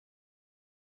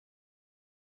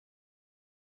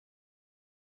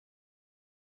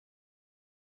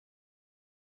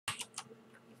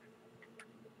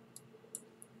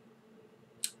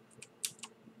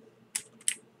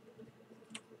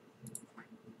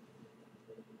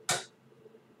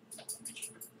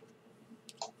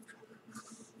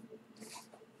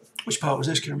Which part was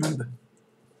this? Can you remember?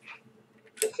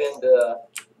 Defend the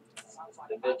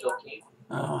Vigil keep.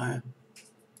 Oh, yeah.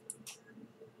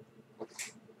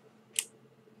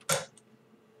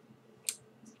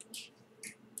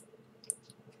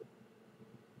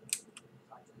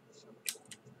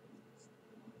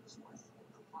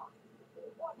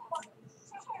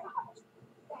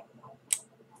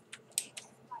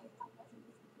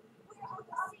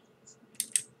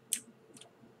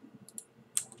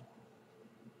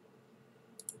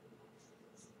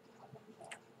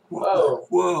 Whoa.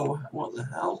 Whoa, what the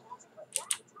hell?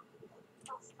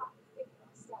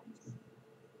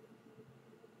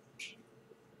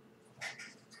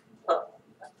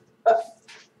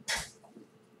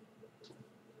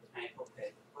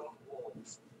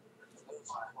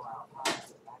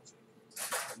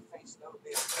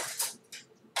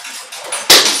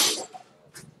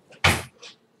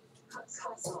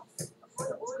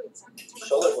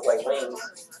 Shoulders look like wings.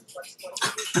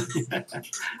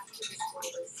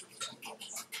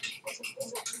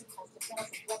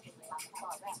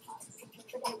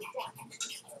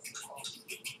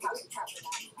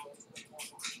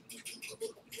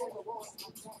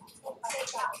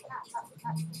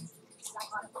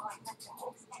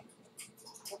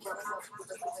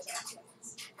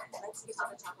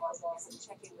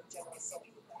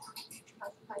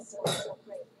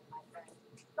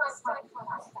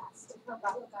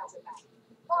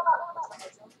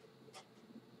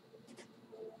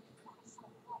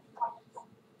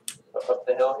 Up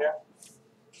the hill here.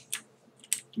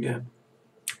 Yeah.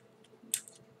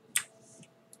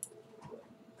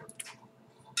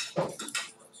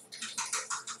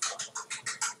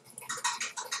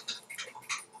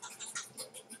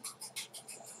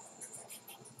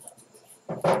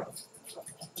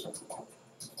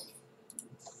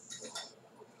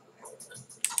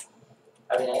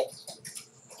 Having eggs.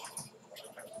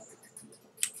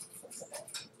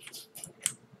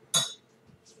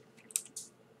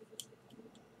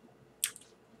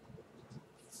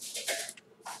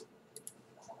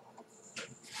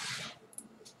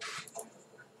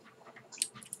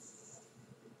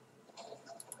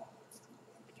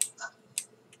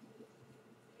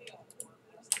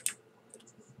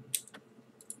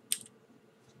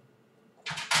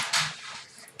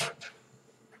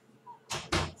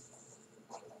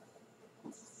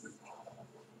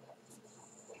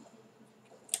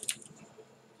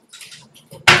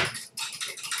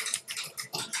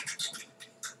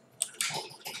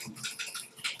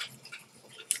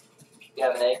 You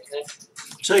have an egg, Nick?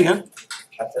 Say again?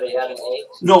 I said you have an egg.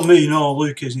 Not me, no,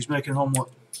 Luke is. He's making an omelette.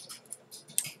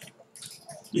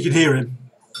 You can hear him.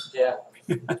 Yeah.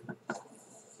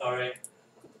 Sorry.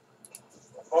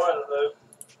 Morning, Luke.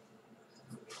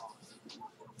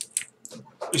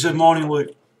 He said, morning,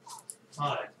 Luke.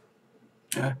 Hi.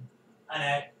 Yeah. Hi,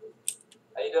 Nick.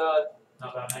 How you doing?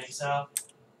 Not bad, mate. Yourself?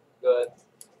 Good.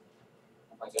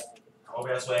 Oh my God. I'm over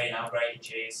elsewhere now, grating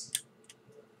cheese.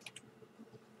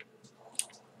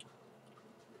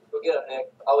 Go get him,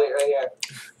 Nick. I'll wait right here.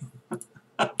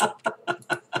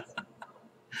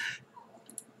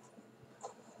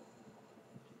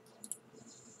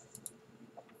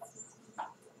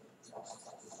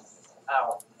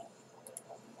 Ow.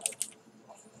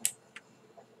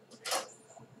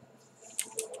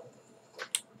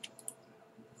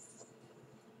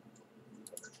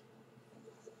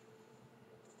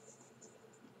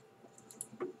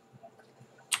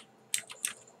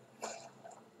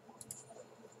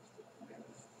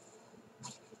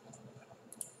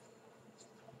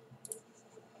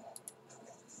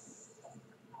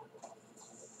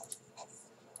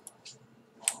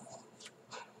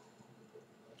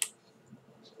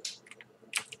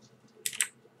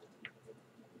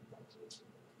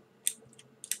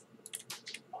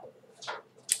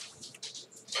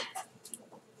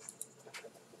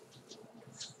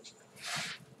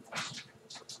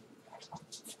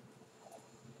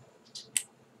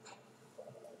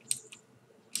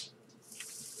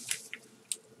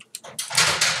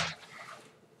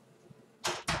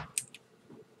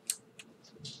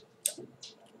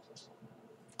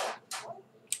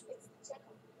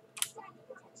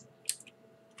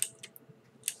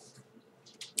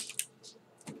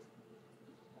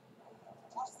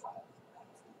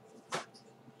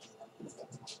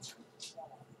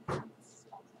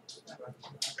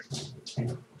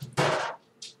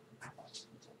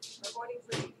 Reporting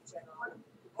for duty, General.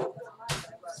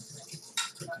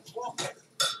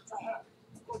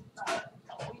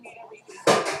 We need everything.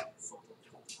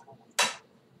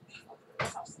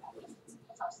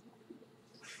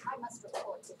 I must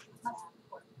report to you.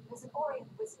 There's an Orient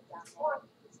wizard down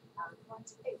there.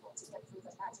 weren't able to get through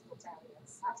the magical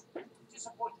barriers.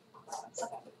 Disappointing.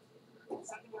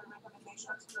 Secondary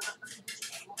recommendations for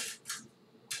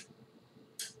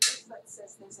Bigfoot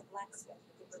says there's a blacksmith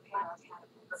who can repair our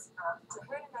catapults. To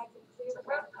hurt and I can clear the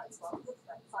ground parts while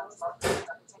Bigfoot follows the to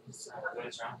protect the Good civilian.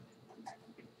 as round.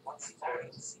 Once he's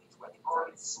already sees what he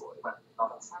already destroyed, I'll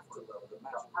have to load the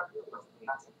magic ability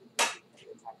the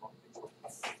attack on Vigil.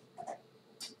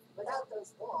 Without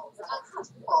those walls, our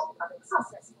hunt would have been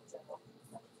successful, General.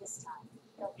 But this time,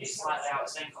 they'll be You're slightly out of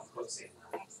sync on cutscene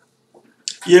now.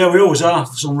 Yeah, we always are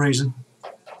for some reason.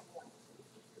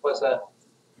 What's that?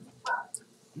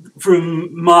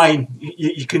 From mine,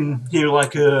 you can hear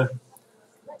like a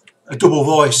double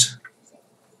voice.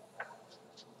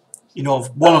 You know,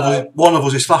 one of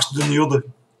us is faster than the other.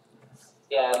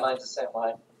 Yeah, mine's the same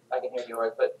way. I can hear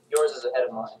yours, but yours is ahead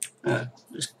of mine. Yeah,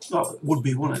 well, it would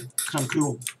be, wouldn't it? Kind of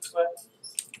cool. What?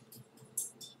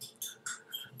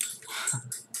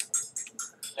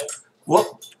 What?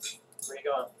 Where you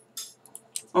going?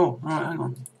 Oh, alright, hang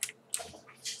on.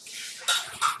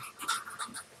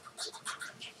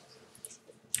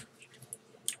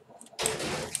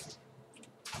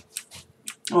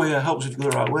 Oh yeah, helps if you go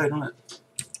the right way, doesn't it?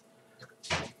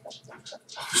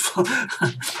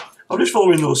 I'm just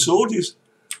following those soldiers.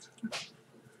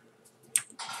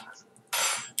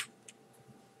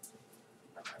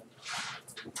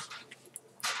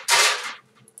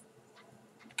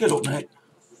 Get up, mate.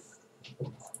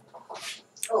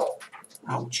 Oh.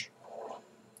 Ouch.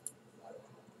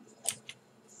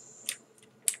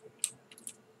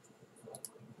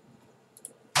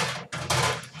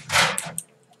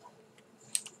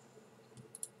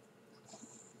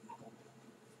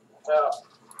 Oh.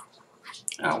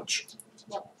 Ouch.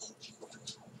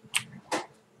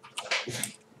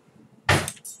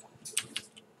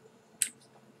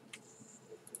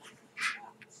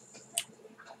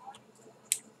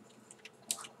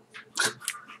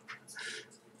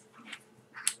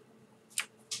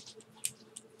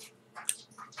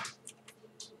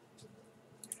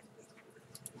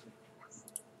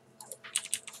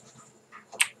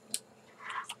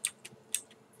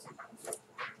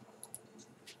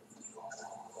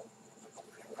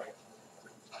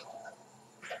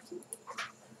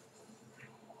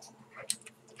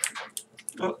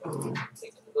 Uh-oh.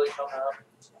 Technically coming up.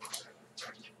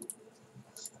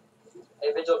 Hey,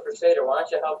 Vigil Crusader, why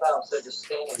don't you help out instead of just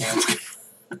standing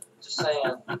there? Just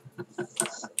saying.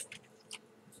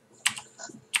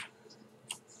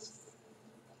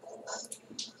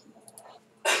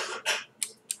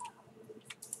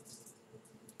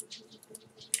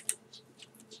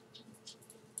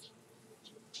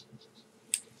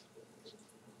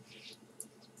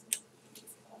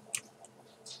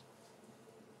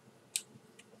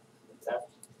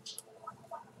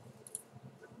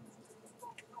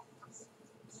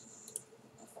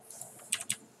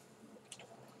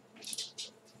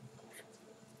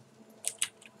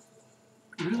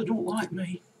 You really don't like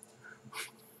me.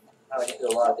 Oh, you did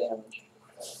a lot of damage.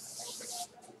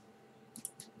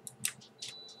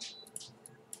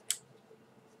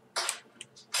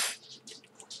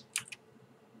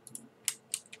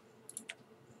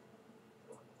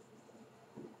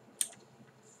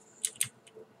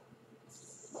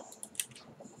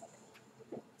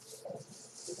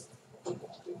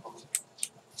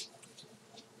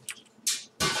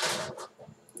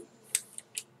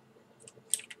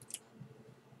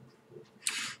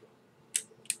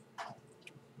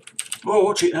 Oh,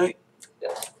 watch it, mate. Yeah.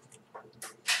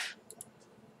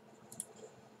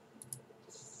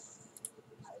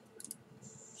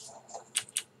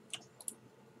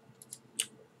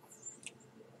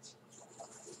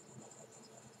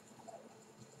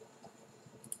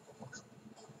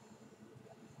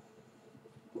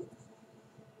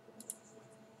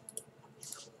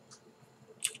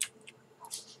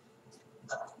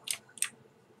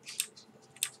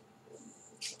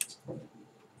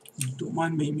 Don't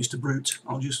mind me, Mr. Brute.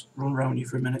 I'll just run around you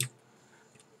for a minute.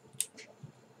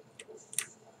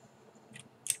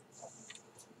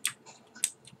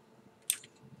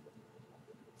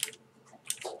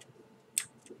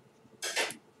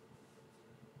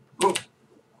 Oh.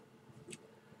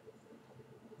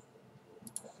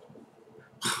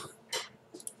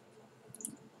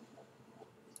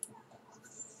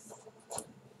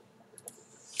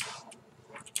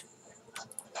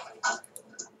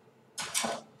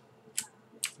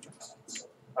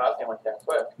 Oh, that thing went down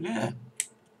quick. Yeah.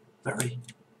 Very.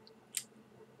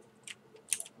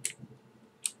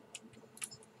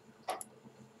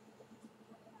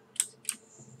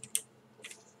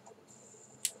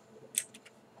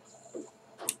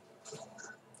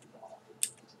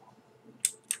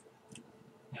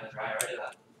 Yeah, that's right, already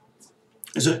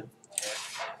Is it?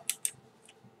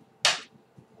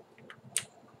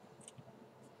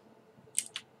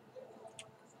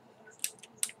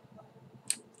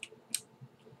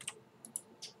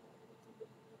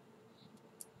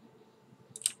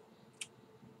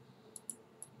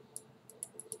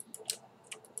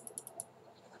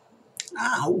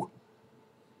 Ow!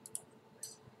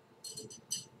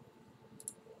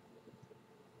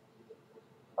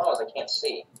 Oh, I can't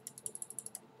see.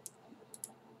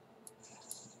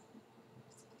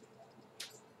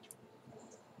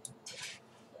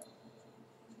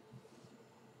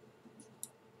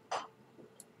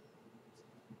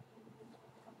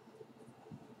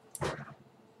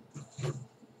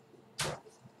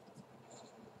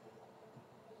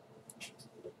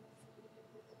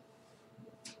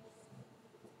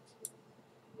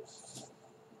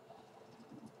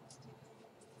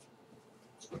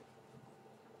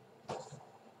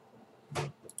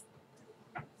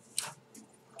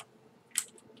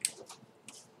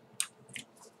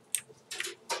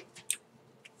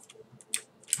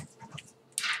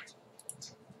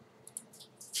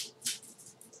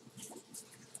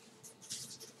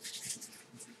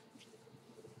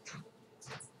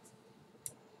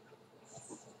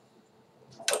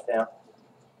 Down.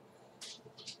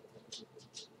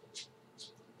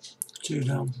 2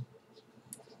 down.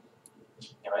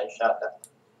 Yeah, right, shot that.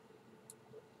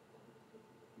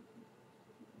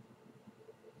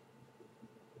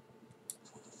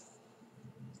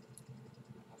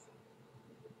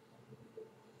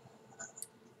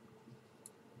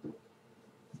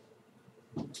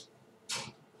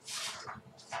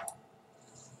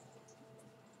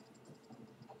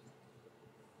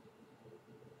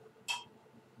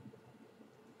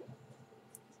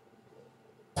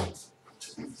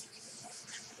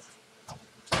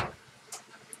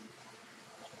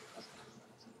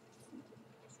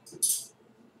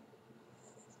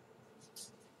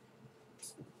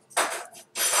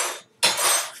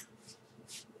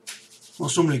 Well,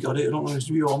 somebody got it. I don't know if it's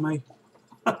you or me.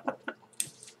 There's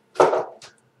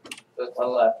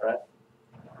one left, right?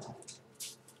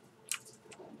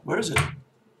 Where is it?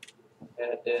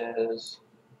 It is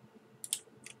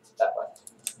that way.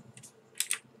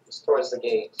 It's towards the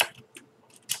gate.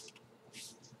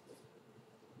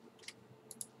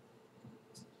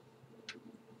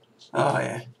 Oh,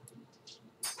 yeah.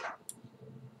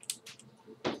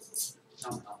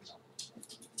 No.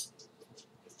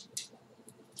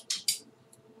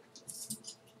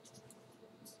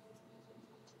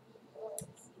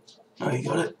 Oh, you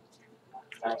got it.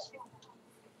 Nice.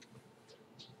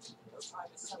 No time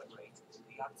to celebrate.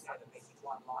 The undead are making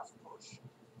one last push.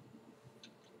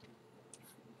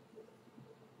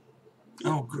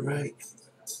 Oh, great.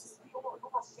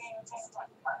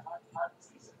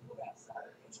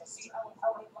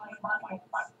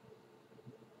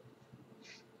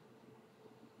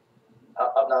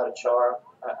 I'm not a char.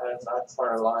 I'm not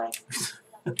corner line.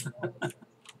 Let's join the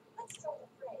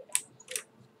fray.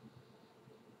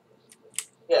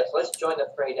 Yes, let's join the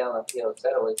fray down the field.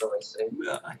 That always safe.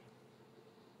 Aye.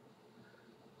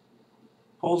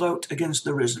 Hold out against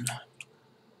the risen.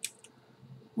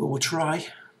 We will try.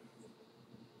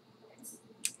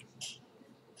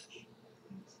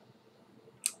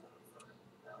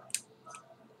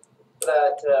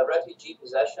 But refugee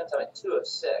possessions, I'm at 2 of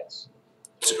 6.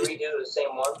 Can you redo the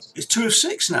same ones? It's 2 of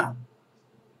 6 now.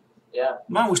 Yeah,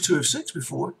 Mine was 2 of 6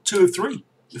 before. 2 of 3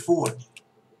 before.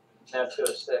 now 2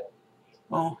 of 6.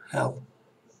 Oh, hell.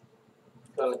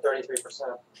 So I'm at 33%.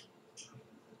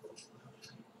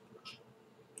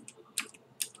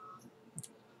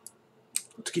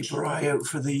 Got to keep our eye out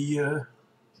for the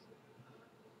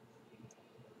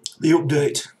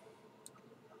update.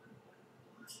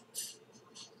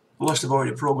 Unless they've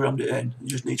already programmed it in, you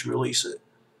just need to release it.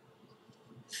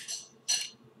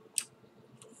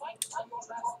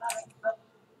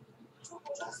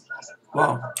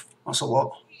 Wow, that's a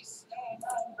lot.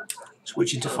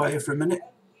 Switching to fire for a minute.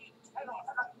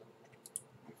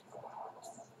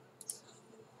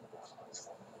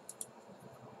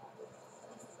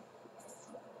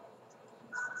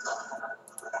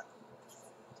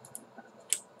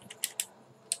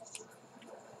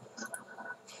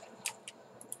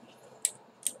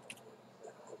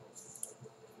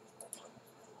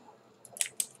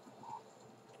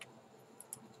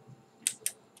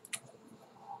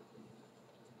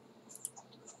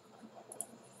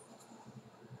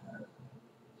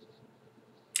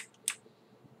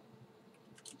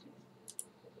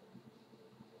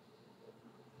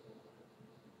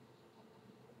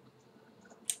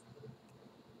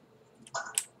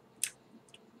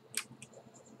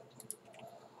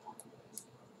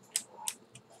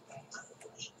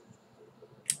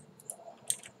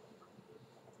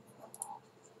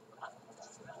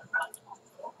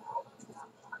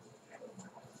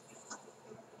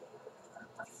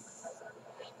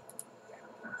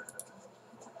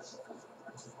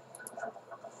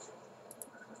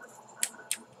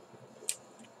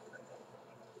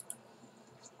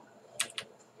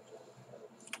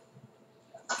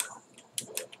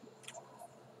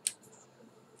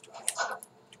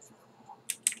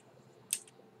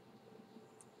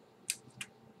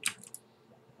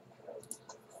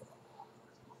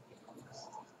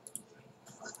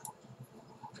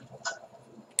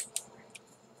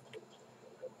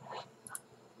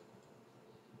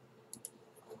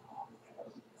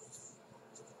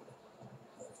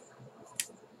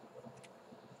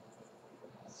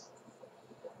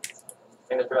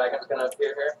 think the dragon's gonna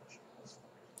appear here?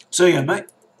 So yeah, mate.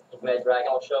 You think the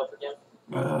dragon will show up again?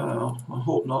 I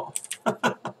hope not.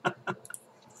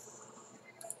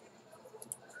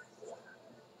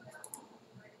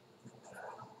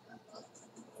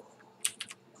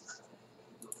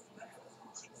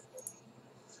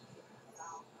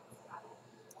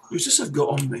 Who's this I've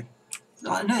got on me? Is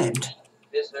that named?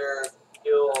 Visitor,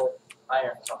 Vigil,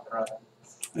 Iron, something or other.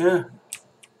 Yeah.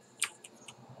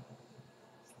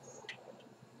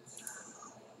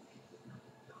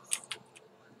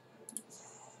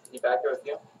 Is he back here with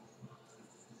you?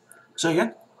 Say again?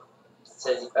 It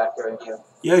says he's back here with you.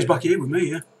 Yeah, he's back here with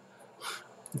me, yeah.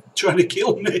 Trying to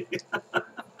kill me.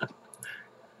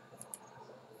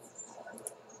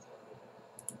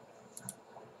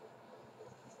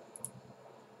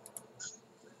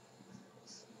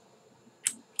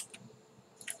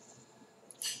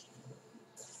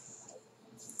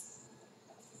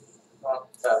 Oh,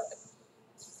 back.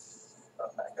 Oh,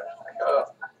 back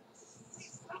up.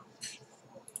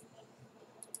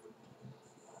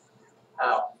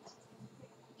 Ow.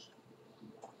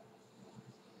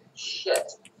 Shit.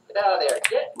 Get out of there.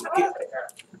 Get out of there.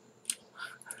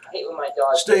 I hate when my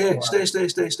dog. Stay here.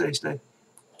 Stay.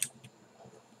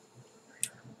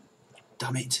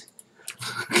 Damn it.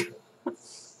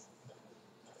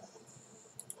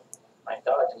 My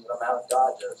dodges, I'm out of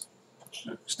dodges.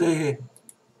 Stay here.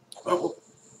 Oh.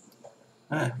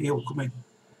 He'll come in.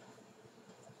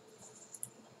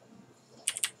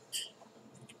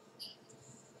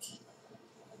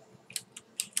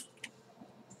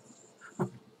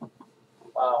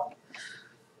 Wow.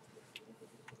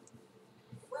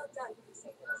 Well done,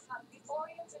 Crusaders. The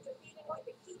Orients are defeating what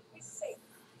the keep is safe.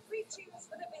 3 cheers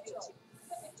for the Vigil.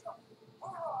 The Vigil.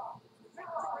 Oh,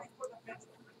 Victory for the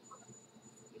Vigil.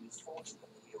 It is fortunate that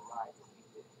we arrived when we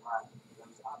did.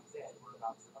 Those undead were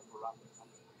about to overrun the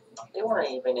country. They weren't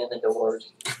even in the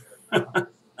doors. If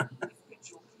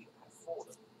Vigil Keep had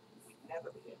fallen, we'd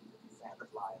never be able to defend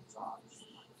Lion's Arch.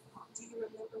 do you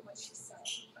remember what she said?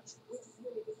 With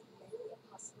unity, many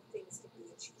impossible things can be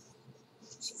achieved.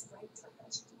 She's right, Trevor.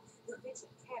 The Vigil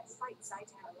can't fight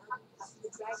Zaitan alone. The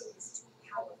dragon is too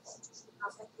powerful.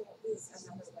 But there is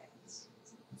another way.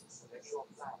 Whatever your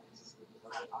plan is,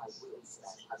 I will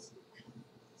stand with you.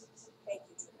 Thank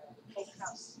you, Trevor.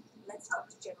 Come, let's talk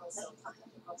to General Sultan.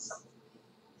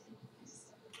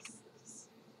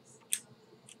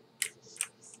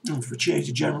 Oh, for a change,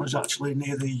 the general is actually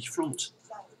near the front.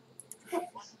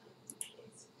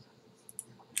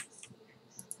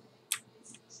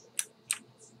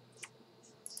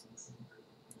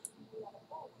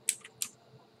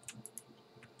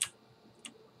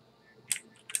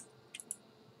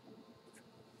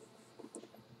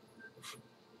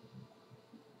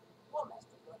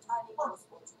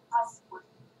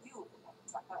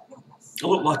 I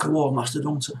look like a war master,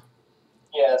 don't I?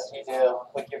 Yes, you do.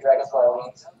 With your dragonfly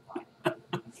wings.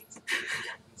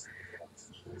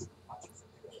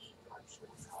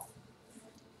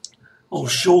 Oh,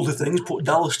 shoulder things put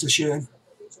Dallas to shame.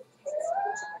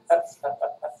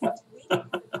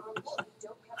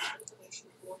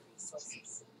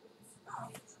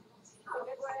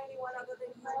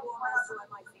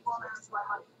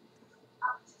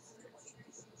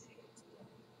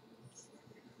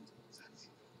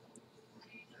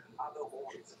 Other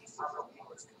warriors and other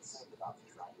warriors concerned about the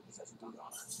dragons as we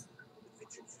are. The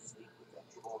Vigil should speak with them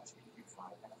to launch a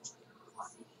unified effort.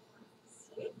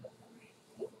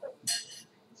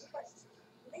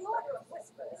 The Order of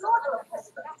Whispers are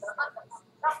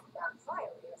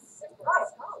fiery as simple as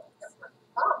columns.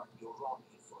 You're wrong,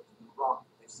 Ephod.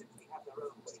 They simply have their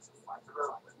own ways of fighting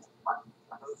dragons.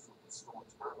 Both will be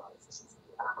staunch allies.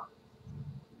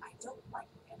 I don't like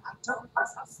them. I don't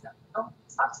trust them. I don't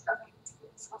trust them.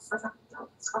 And I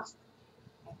trust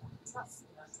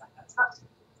Nunzaka.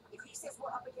 If he says we're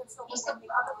up against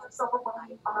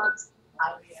overwhelming odds, I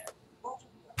both of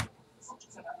you. Thank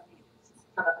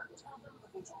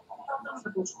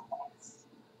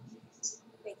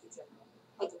you, General.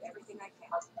 I'll do everything I can.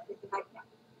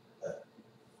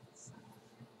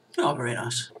 Oh, very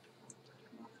nice.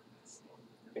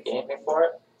 We get anything for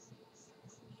it?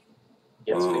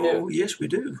 Yes, we do. Oh, yes, we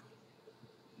do.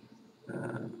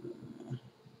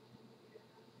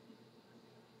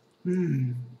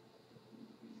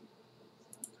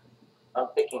 I'm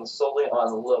picking solely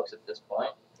on looks at this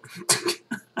point.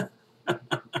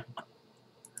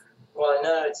 Well, I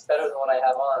know it's better than what I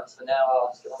have on, so now I'll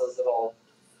just get one of those little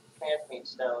transmute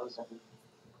stones and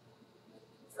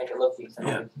make it look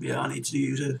decent. Yeah, I need to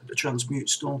use a transmute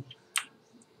stone.